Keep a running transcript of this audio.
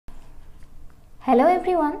Hello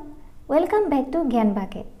everyone, welcome back to Gyan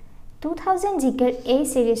Bucket. 2000 GK A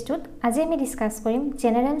series tut aji ami discuss korim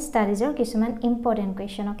general studies or kisuman important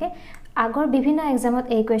question, okay? Agor bibhinno exam ot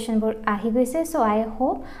ei question bor ahi goise, so I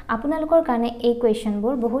hope apunalokor karone ei question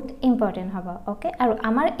bor bahut important hobo, okay? Aru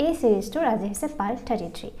amar ei series tur aji hoise part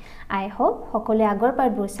 33. I hope hokole agor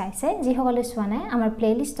part bor saise, ji hokole swa nai amar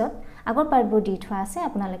playlist ot agor part bor di thwa ase,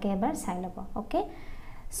 apunaloke ebar sai lobo, okay?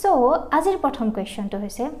 So ajir prothom question to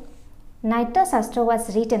hoise Naitya Shastra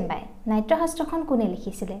was written by Naitya Shastra khon kune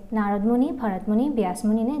likhisile Narad Muni, Bharat Muni, Vyas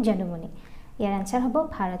Muni ne Janu Muni. Your answer hobo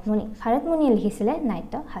Bharat Muni. Bharat Muni likhisile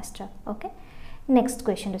Naitya Shastra. Okay. Next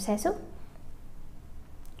question to say so.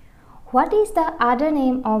 What is the other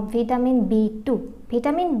name of vitamin B2?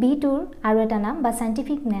 Vitamin B2 aru eta naam ba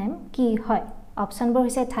scientific name ki hoy? Option bor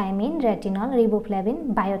hoise thiamine, retinol,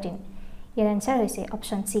 riboflavin, biotin. Your answer hoise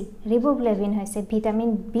option C. Riboflavin hoise vitamin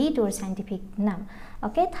B2 scientific name.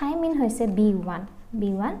 Okay, thiamine hoise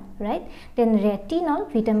B1, right? Then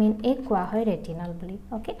retinol, vitamin A kwa hoy retinol boli.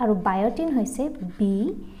 Okay, aru biotin hoise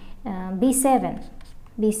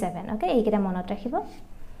B7. Okay, ei keta monot rakhibo.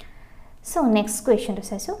 So next question to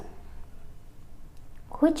say so.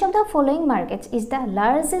 Which of the following markets is the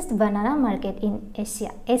largest banana market in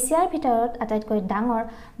Asia? Asia bhitorot ataitকৈ ডাঙৰ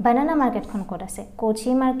banana market খন ক'ত আছে?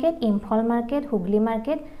 Kochi market, Imphal market, Hugli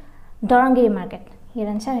market, Dorangiri market. Your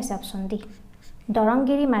answer is option D.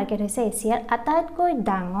 Dorangiri market hoise Asiaৰ আটাইতকৈ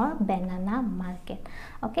ডাঙৰ banana market.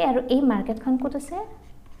 Okay, আৰু এই market খন ক'ত আছে?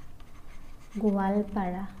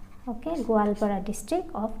 Goalpara. Okay, Goalpara district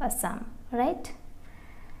of Assam, right?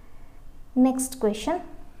 Next question.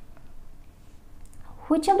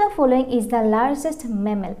 Which of the following is the largest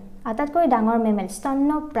mammal? আটাইতকৈ ডাঙৰ mammal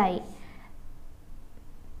স্তন্যপ্ৰায়ী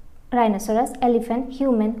rhinoceros, elephant,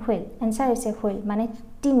 human, whale. Answer is a whale মানে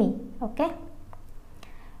তিমি. Okay.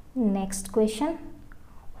 Next question.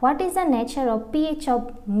 What is the nature of pH of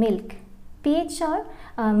milk? pH or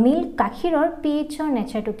milk গাখীৰৰ pH or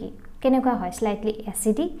nature to কি? কেনেকুৱা হয়? Slightly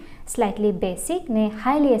acidic, slightly basic, নে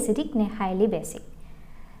highly acidic, নে highly basic.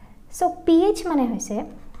 So pH মানে হৈছে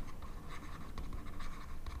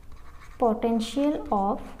potential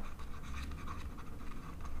of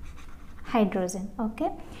hydrogen. Okay.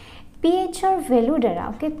 pH or value dara,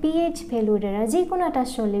 okay, pH value dara ji kono eta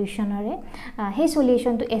solution ore he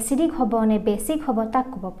solution to acidic hobo ne basic hobo tak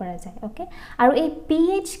kobo para jay. Okay, aru ei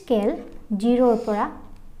pH scale 0 or pora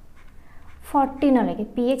 14 leke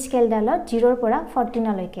pH scale dalot 0 or pora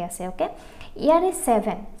 14 leke ase. Okay, iare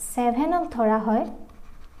 7 ok thora hoy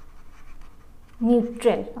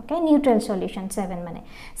neutral. Okay, neutral solution 7 mane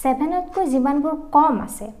 7 ot ko jiban bor kom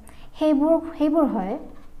ase hebur hoy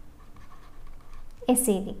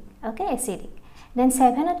acidic. Okay, acidic. Then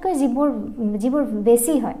 7 ot koi jibor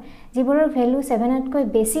besi hoy jiboror value 7 ot koi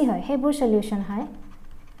besi hoy hebur solution hoy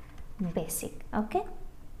basic. Okay,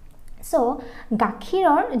 so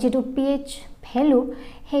gakhiror jitu pH value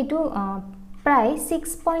hetu pray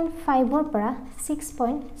 6.5 or para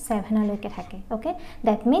 6.7 loke thake. Okay,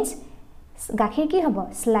 that means gakhir ki hobo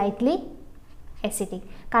slightly acidic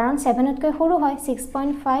karon 7 ot koi horu hoy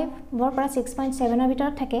 6.5 or para 6.7 or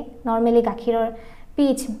bitor thake normally gakhiror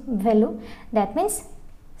pH value, that means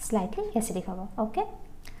slightly acidic hobo. Okay,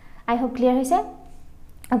 I hope clear hoise.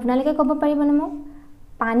 Apnalike kobo paribone mo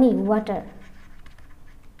pani water,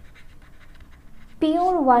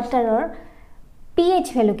 pure water or pH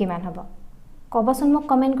value kiman hobo koboson mo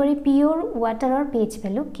comment kori pure water or pH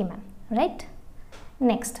value kiman, right?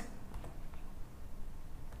 Next,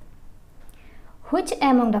 which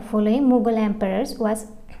among the following Mughal emperors was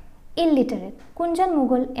illiterate? Kunjan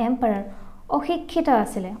Mughal emperor অশিক্ষিত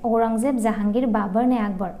আছিল? Aurangzeb, Jahangir, Babur ne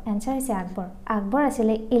Akbar? Answer is Akbar. Akbar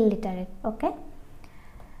asile illiterate. Okay.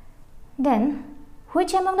 Then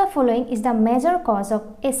which among the following is the major cause of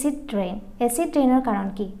acid rain? Acid rain or karon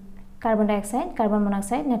ki? Carbon dioxide, carbon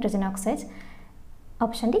monoxide, nitrogen oxides.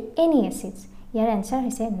 Option D, any acids. Your answer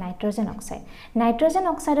is nitrogen oxide. Nitrogen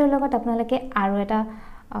oxide or logot apnalake aru eta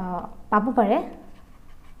pabu pare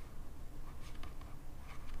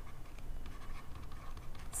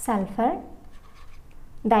sulfur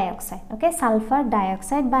dioxide. Okay, sulfur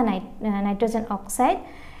dioxide ba nitrogen oxide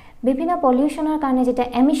bibhinno pollutioner karone jeta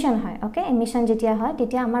emission hoy. Okay, emission jetia hoy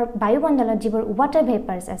tetia amar bayubandalot jibor water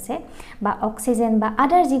vapors ase ba oxygen ba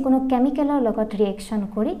other ji kono chemical or logot reaction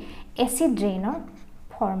kori acid rain or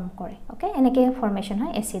form kore. Okay, eneke formation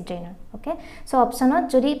hoy acid rain. Okay, so option ot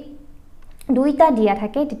jodi দুইটা দিয়া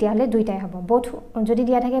থাকে তেতিয়া হলে দুইটাই হ'ব, both যদি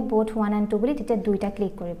দিয়া থাকে both 1 and 2 বুলি তেতিয়া দুইটা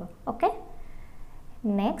ক্লিক কৰিব. Okay,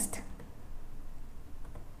 next,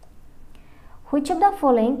 which of the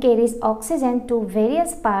following carries oxygen to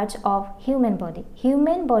various parts of human body?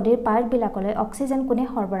 Human body part bilakole oxygen kone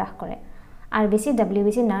সৰবৰাহ কৰে? RBC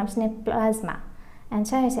WBC nerves ne plasma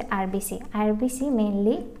answer is RBC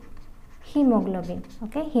mainly hemoglobin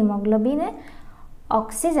okay hemoglobin e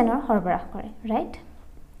oxygen or horbarah kore right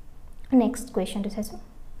next question to saso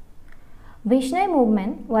Vishnoi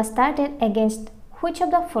movement was started against which of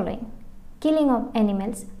the following killing of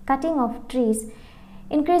animals cutting of trees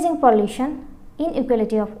increasing pollution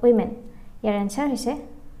inequality of women your answer is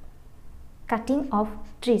cutting of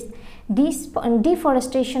trees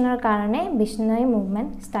deforestation or karone Vishnoi movement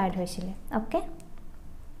start hoisile okay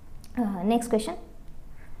next question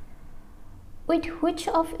with which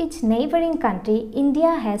of its neighboring country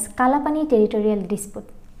India has Kalapani territorial dispute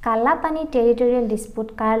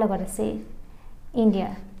car লগত আছে India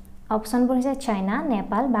option বোৰ হৈছে China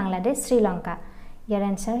Nepal Bangladesh Sri Lanka ইয়াৰ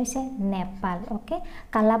answer হৈছে Nepal okay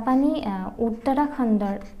Kalapani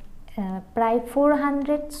উত্তৰাখণ্ডৰ প্ৰায়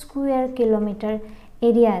 400 square kilometre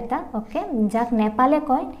area এটা okay যাক নেপালে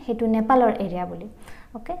কয় হেতু নেপালৰ এৰিয়া বুলি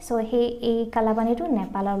okay so হে এই Kalapaniটো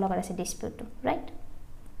নেপালৰ লগত আছে dispute right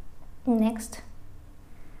next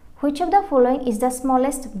Which of the following is the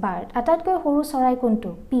smallest bird? আটাইতকৈ সৰু চৰাই কোনটো?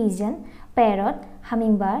 Pigeon, parrot,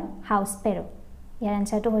 hummingbird, house sparrow. ইয়াৰ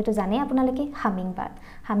আনসাৰটো হয়তো জানে আপোনালোকে hummingbird.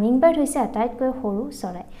 Hummingbird হৈছে আটাইতকৈ সৰু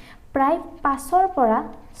চৰাই। প্ৰায় 5 ৰ পৰা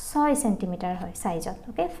 6 সেন্টিমিটাৰ হয় সাইজত।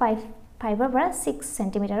 ওকে 5 ৰ পৰা 6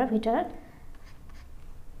 সেন্টিমিটাৰৰ ভিতৰত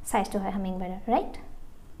সাইজটো হয় hummingbird, right?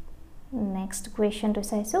 Next question to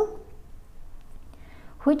চাইছো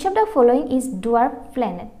Which of the following is dwarf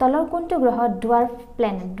planet? তলৰ কোনটো গ্ৰহ dwarf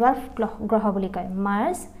planet? Dwarf গ্ৰহ বুলি কয়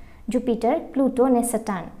Mars, Jupiter, Pluto নে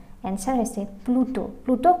Saturn? Answer হৈছে Pluto.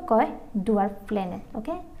 Pluto কয় dwarf planet.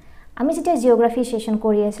 Okay? আমি যেতিয়া জিওগ্ৰাফি সেশন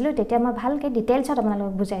কৰি আছিলো তেতিয়া মই ভালকে ডিটেইলছত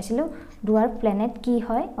আপোনালোকক বুজাইছিলো dwarf planet কি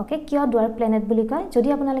হয় ওকে কিয় dwarf planet বুলি কয় যদি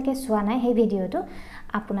আপোনালোকে চোৱা নাই এই ভিডিওটো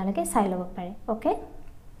আপোনালোকে চাই ল'ব পাৰে okay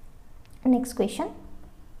Next question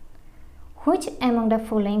Which among the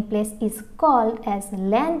following place is called as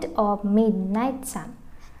land of midnight sun?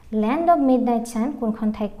 Land of midnight sun কোনখন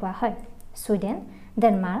ঠাই কোৱা হয়? Sweden,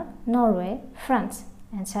 Denmark, Norway, France.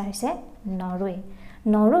 Answer is Norway.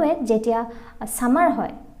 Norway যেতিয়া summer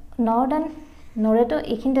হয় northern Norway তো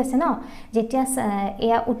এইখিনিত আছে ন যেতিয়া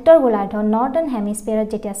এয়া উত্তৰ গোলাৰ্ধ northern hemisphere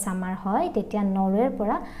যেতিয়া summer হয় তেতিয়া Norway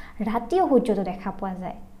পৰা ৰাতিও সূৰ্যটো দেখা পোৱা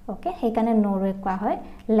যায় ওকে সেইকাৰণে Norway কোৱা হয়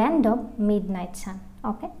land of midnight sun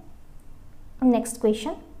okay Next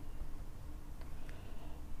question.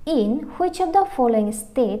 In which of the following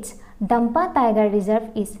states Dampa Tiger Reserve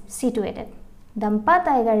is situated? Dampa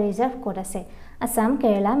Tiger Reserve ক'ত আছে? Assam,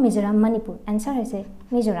 Kerala, Mizoram, Manipur. Answer is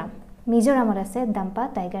Mizoram. Mizoram আছে Dampa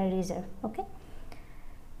Tiger Reserve. Okay.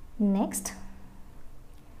 Next.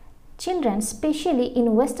 Children, especially in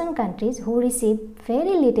Western countries who receive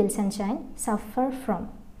very little sunshine, suffer from.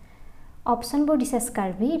 Option বোৰ দিছে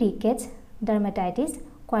scurvy, rickets, dermatitis,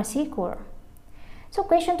 kwashiorkor. So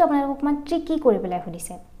question to আপোনালোকক মান tricky কৰি পেলাই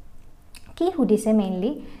খুদিছে কি খুদিছে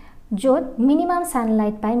mainly য'ত minimum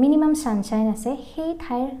Sunlight পায় মিনিমাম সানশাইন আছে সেই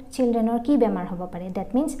ঠাইৰ চিলড্ৰেনৰ কি বেমাৰ হ'ব পাৰে দ্যাট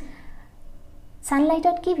মিন্স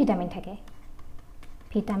সানলাইটত কি ভিটামিন থাকে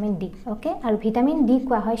ভিটামিন ডি ওকে আৰু ভিটামিন ডি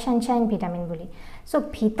কোৱা হয় সানশাইন ভিটামিন বুলি সো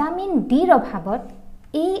ভিটামিন ডিৰ অভাৱত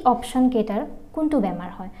এই অপচন কেটাৰ কোনটো বেমাৰ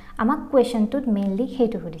হয় আমাক কোৱেশ্চনটোত মেইনলি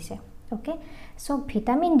হেতু খুদিছে ওকে সো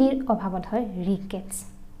ভিটামিন ডিৰ অভাৱত হয় ৰিকেটস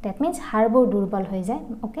That means হাড়বোৰ দুৰ্বল হৈ যায়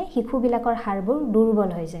ওকে হিখুবিলাকৰ হাড়বোৰ দুৰ্বল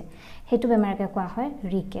হৈ যায় হেতু বেমাৰকে কোৱা হয়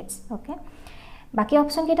ৰিকেটস ওকে বাকি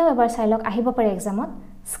অপচন কেইটা এবাৰ চাই লওক আহিব পাৰে এক্সামত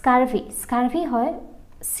স্কাৰভি হয়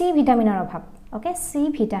সি ভিটামিনৰ অভাৱ ওকে সি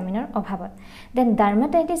ভিটামিনৰ অভাৱত দেন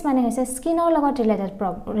ডাৰ্মাটাইটিস মানে হৈছে স্কিনৰ লগত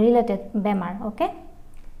ৰিলেটেড বেমাৰ ওকে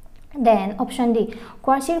দেন অপচন ডি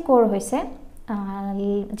কোৱাচিৰকোৰ হৈছে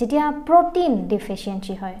যেতিয়া প্ৰটিন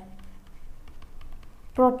ডেফিচিয়েন্সি হয়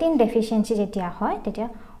protein deficiency যেতিয়া হয় তেতিয়া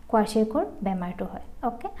কোৱাচিৰকোৰ বেমাৰটো হয়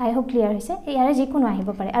ওকে আই হোপ ক্লিয়াৰ হৈছে ইয়াৰে যি কোনো আহিব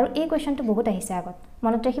পাৰে আৰু এই কোৱেশ্চনটো বহুত আহিছে আগত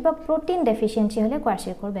মনত ৰাখিবা protein deficiency হলে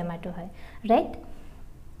কোৱাচিৰকোৰ বেমাৰটো হয় right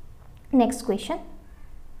next question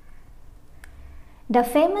The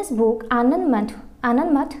famous book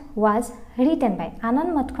Anandmath was written by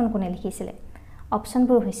Anandmath খন কোনে লিখিছিলে অপচন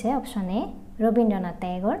বোৰ হৈছে অপচন এ Rabindranath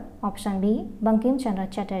Tagore, option B, Bankim Chandra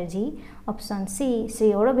Chatterjee, option C, Sri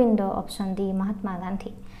Aurobindo, option D, Mahatma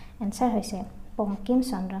Gandhi. Answer hoise Bankim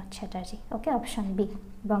Chandra Chatterjee. Okay, option B.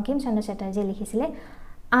 Bankim Chandra Chatterjee লিখিছিলে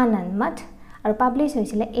Anandmath আৰু publish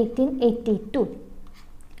হৈছিলে 1882.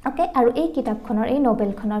 Okay, আৰু এই কিতাপখনৰ এই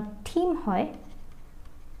নভেলখনৰ theme হয়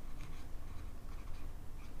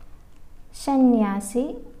সন্ন্যাসী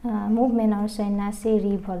movement or সন্ন্যাসী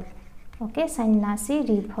revolt Okay, Sannyasi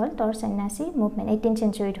revolt or Sannyasi movement 18th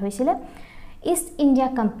century hoisile East India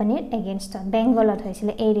Company against Bengal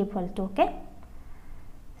hoisile a revolt okay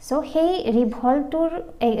so সেই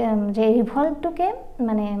ৰিভল্টটোকে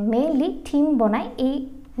মানে মেইনলি থিম বনাই এই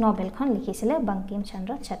নভেলখন লিখিছিলে বঙ্কিম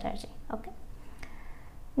চন্দ্ৰ চ্যাটাৰ্জী okay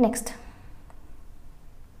next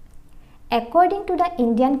According to the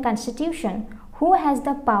Indian Constitution, who has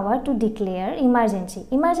the power to declare emergency?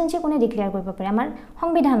 Emergency kone declare koribo pare amar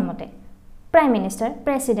সংবিধান মতে Prime Minister,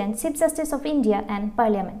 President, Chief Justice of India and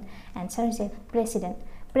Parliament. Answer is President.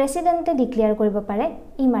 President declare koribo pare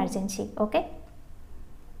emergency. Okay.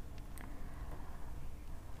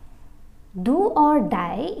 Do or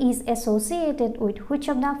die is associated with which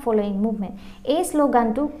of the following movement? A slogan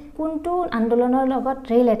to kuntu andolonor logot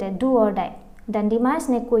related do or die. Dandi March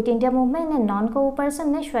ne Quit India movement ne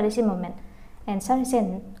non-cooperation ne Swadeshi movement. Answer is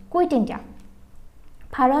Quit India.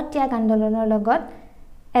 Bharat Tyag Andolonor logot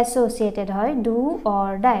associated hoy do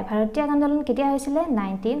or die. Bharat Tyag Andolon ketia hoisile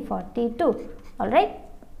 1942. All right.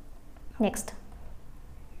 Next.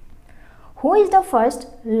 Who is the first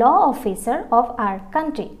law officer of our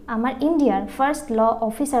country? Amar India first law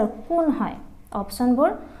officer kun hoy? Option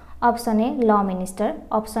bor Option A Law Minister,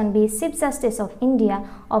 Option B Chief Justice of India,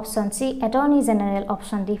 Option C Attorney General,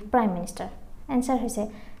 Option D Prime Minister. Answer is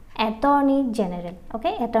Attorney General.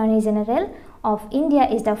 Okay, Attorney General of India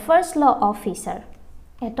is the first law officer.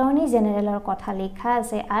 Attorney General or kotha likha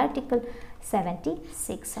ase Article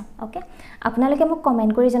 76. Okay, apnaloke mok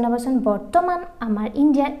comment kori janabason bortoman amar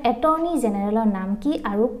India Attorney General or naam ki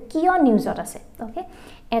aru kiyo news ot ase. Okay,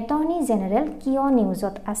 Attorney General kiyo news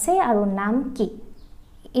ot ase aru naam ki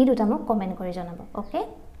এই দুটা মোক comment কৰি জনাব okay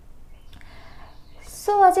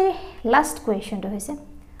so আজি last কোৱেশ্চনটো হৈছে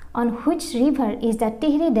on which river is the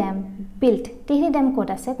টিহৰি dam built টিহৰি dam coat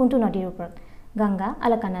আছে কোনটো নদীৰ ওপৰত গংগা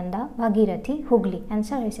আলকানন্দা ভাগীৰথী হুগলি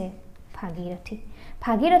আনসাৰ হৈছে ভাগীৰথী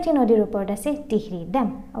ভাগীৰথী নদীৰ ওপৰত আছে টিহৰি ড্যাম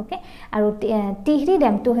ওকে আৰু টিহৰি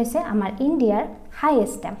ড্যামটো হৈছে আমাৰ ইণ্ডিয়াৰ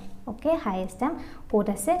highest dam okay highest dam coat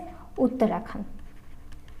আছে Uttarakhand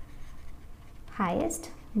highest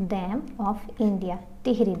Dam of India,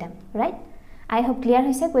 Tihri Dam, right? I hope clear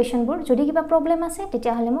hoise question board. Jodi kiba problem ase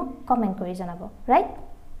tetia hole mo comment kori janabo, right?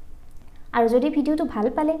 Aru jodi video to bhal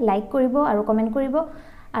pale like koribo aru comment koribo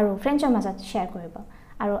aru friends or majat share koribo.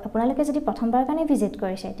 Aru apunaloke jodi prothom bar kane visit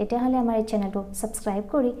korise tetia hole amar ei channel to subscribe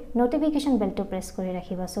kori notification bell to press kori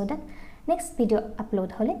rakhibo so that next video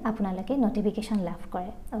upload hole apunaloke notification lav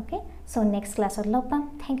kore. Okay? So next class ot log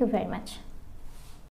pam. Thank you very much.